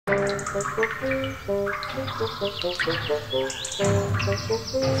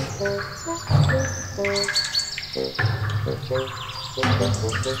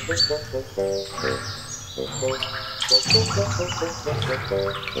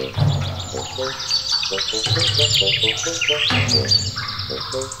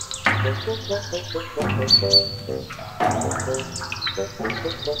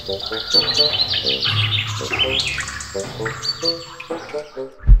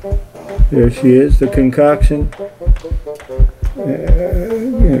There she is, the concoction,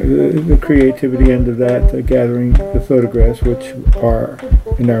 the creativity end of that, gathering the photographs which are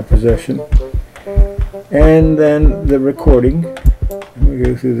in our possession, and then the recording. We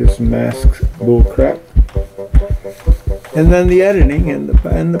go through this mask bullcrap, and then the editing and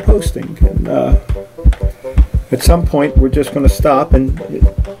the posting. And at some point, we're just going to stop, and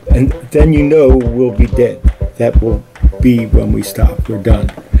then we'll be dead. That will be when we stop. We're done.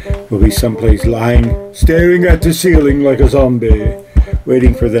 We'll be someplace lying, staring at the ceiling like a zombie,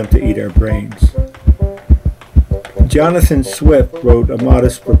 waiting for them to eat our brains. Jonathan Swift wrote A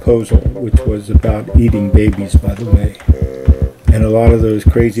Modest Proposal, which was about eating babies, by the way. And a lot of those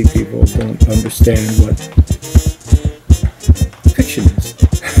crazy people don't understand what fiction is.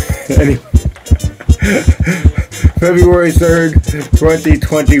 Anyway, February 3rd,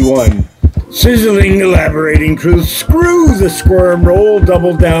 2021. Sizzling, elaborating truth. Screw the squirm roll,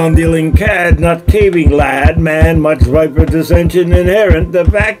 double down, dealing cad, not caving lad, man, much riper dissension inherent. The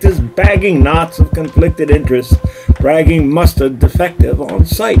fact is bagging knots of conflicted interests, bragging mustard defective on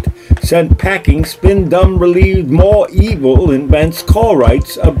sight, sent packing, spin dumb relieved, more evil, invents call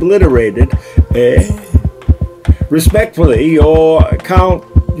rights, obliterated. Respectfully,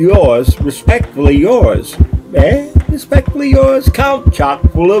 respectfully yours. Respectfully yours, count chock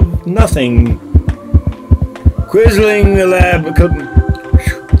full of nothing. Quizzling,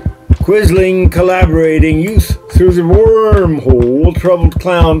 collaborating youth through the wormhole, troubled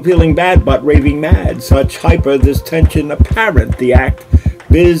clown feeling bad but raving mad. Such hyper, this tension apparent, the act.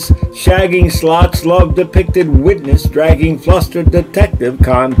 Biz, shagging slots, love depicted witness, dragging flustered detective,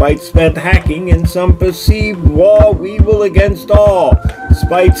 con bite spent hacking in some perceived war, weevil against all.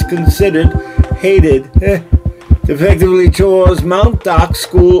 Spites considered, hated, effectively chores, Mount Dock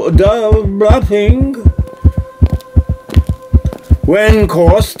School, dove bluffing. When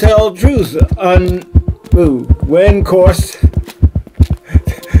course, tell truth, when course,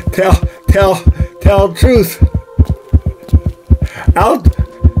 tell truth.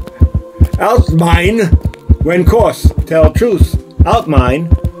 Out mine, when course, tell truth. Out mine,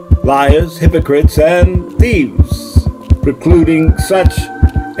 liars, hypocrites, and thieves. Precluding such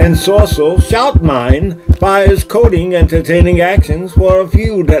ensorcel, shout mine, fires coding, entertaining actions for a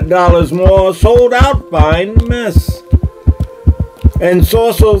few dollars more, sold out fine mess.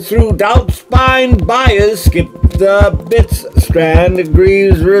 Ensorcel through doubt spine, buyers skip the bits strand,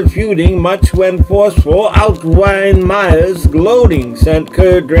 grieves refuting much when forceful, outwine Myers gloating, sent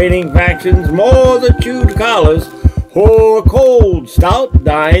curd draining factions, more the chewed collars, whore cold, stout,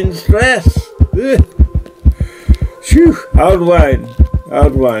 dying stress. Phew, outwine,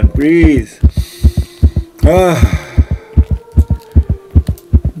 breathe.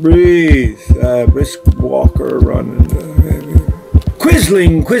 Breathe. Brisk walker running.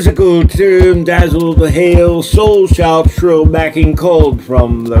 Quizzling, quizzical, term dazzled, hail, soul shout, shrill backing cold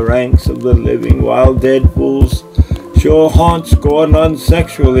from the ranks of the living, while dead fools sure haunt score none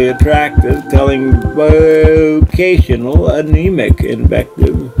sexually attractive, telling vocational anemic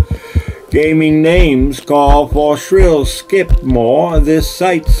invective. Gaming names call for shrill skip more, this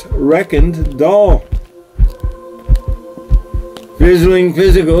sight's reckoned dull. Fizzling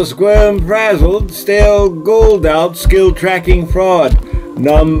physical, squirm frazzled, stale gold out, skill tracking fraud.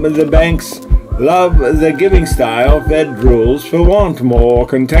 Numb the banks, love the giving style, fed drools for want more,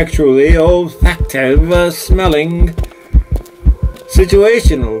 contextually olfactive, smelling.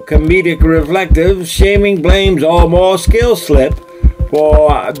 Situational, comedic, reflective, shaming blames all more skill slip,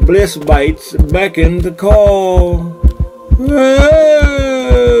 for bliss bites beckon to call.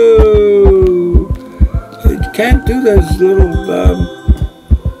 Can't do those little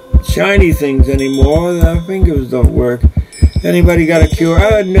shiny things anymore. The fingers don't work. Anybody got a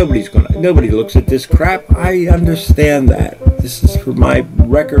cure? Nobody looks at this crap. I understand that. This is for my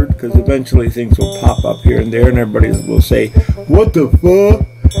record, because eventually things will pop up here and there, and everybody will say, "What the fuck?"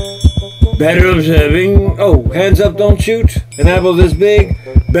 Better observing. Oh, hands up, don't shoot. An apple this big.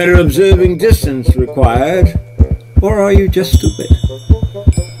 Better observing distance required. Or are you just stupid?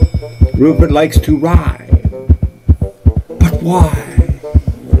 Rupert likes to ride. Why?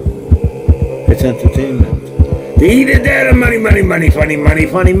 It's entertainment. Data, data, money, money, money, funny, money,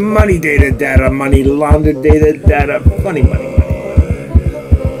 funny, money, data, data, money, laundered data, data, funny, money, money.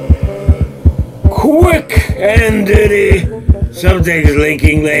 Quick and dirty. Subtext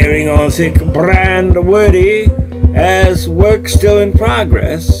linking, layering, all sick, brand wordy. As work still in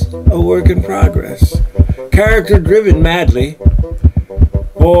progress, a work in progress. Character driven madly.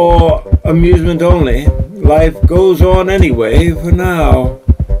 For amusement only. Life goes on anyway for now.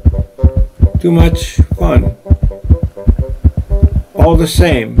 Too much fun. All the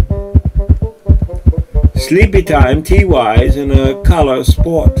same. Sleepy time, T-wise, in a color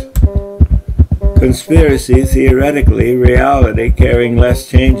sport. Conspiracy, theoretically, reality, caring less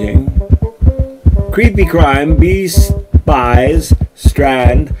changing. Creepy crime, B-spies,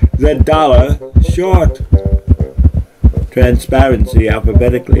 strand, the dollar, short. Transparency,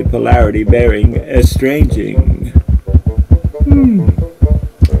 alphabetically, polarity, bearing, estranging.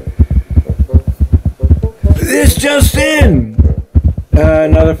 This just in!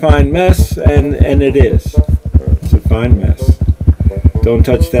 Another fine mess, and it is. It's a fine mess. Don't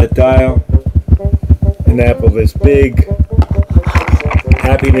touch that dial. An apple this big.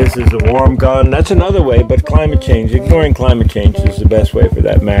 Happiness is a warm gun. That's another way, but climate change, ignoring climate change is the best way for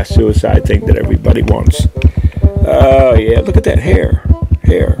that mass suicide thing that everybody wants. Oh, yeah, look at that hair.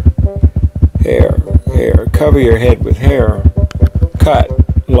 Hair. Hair. Hair. Cover your head with hair. Cut.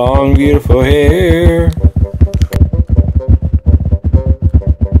 Long, beautiful hair.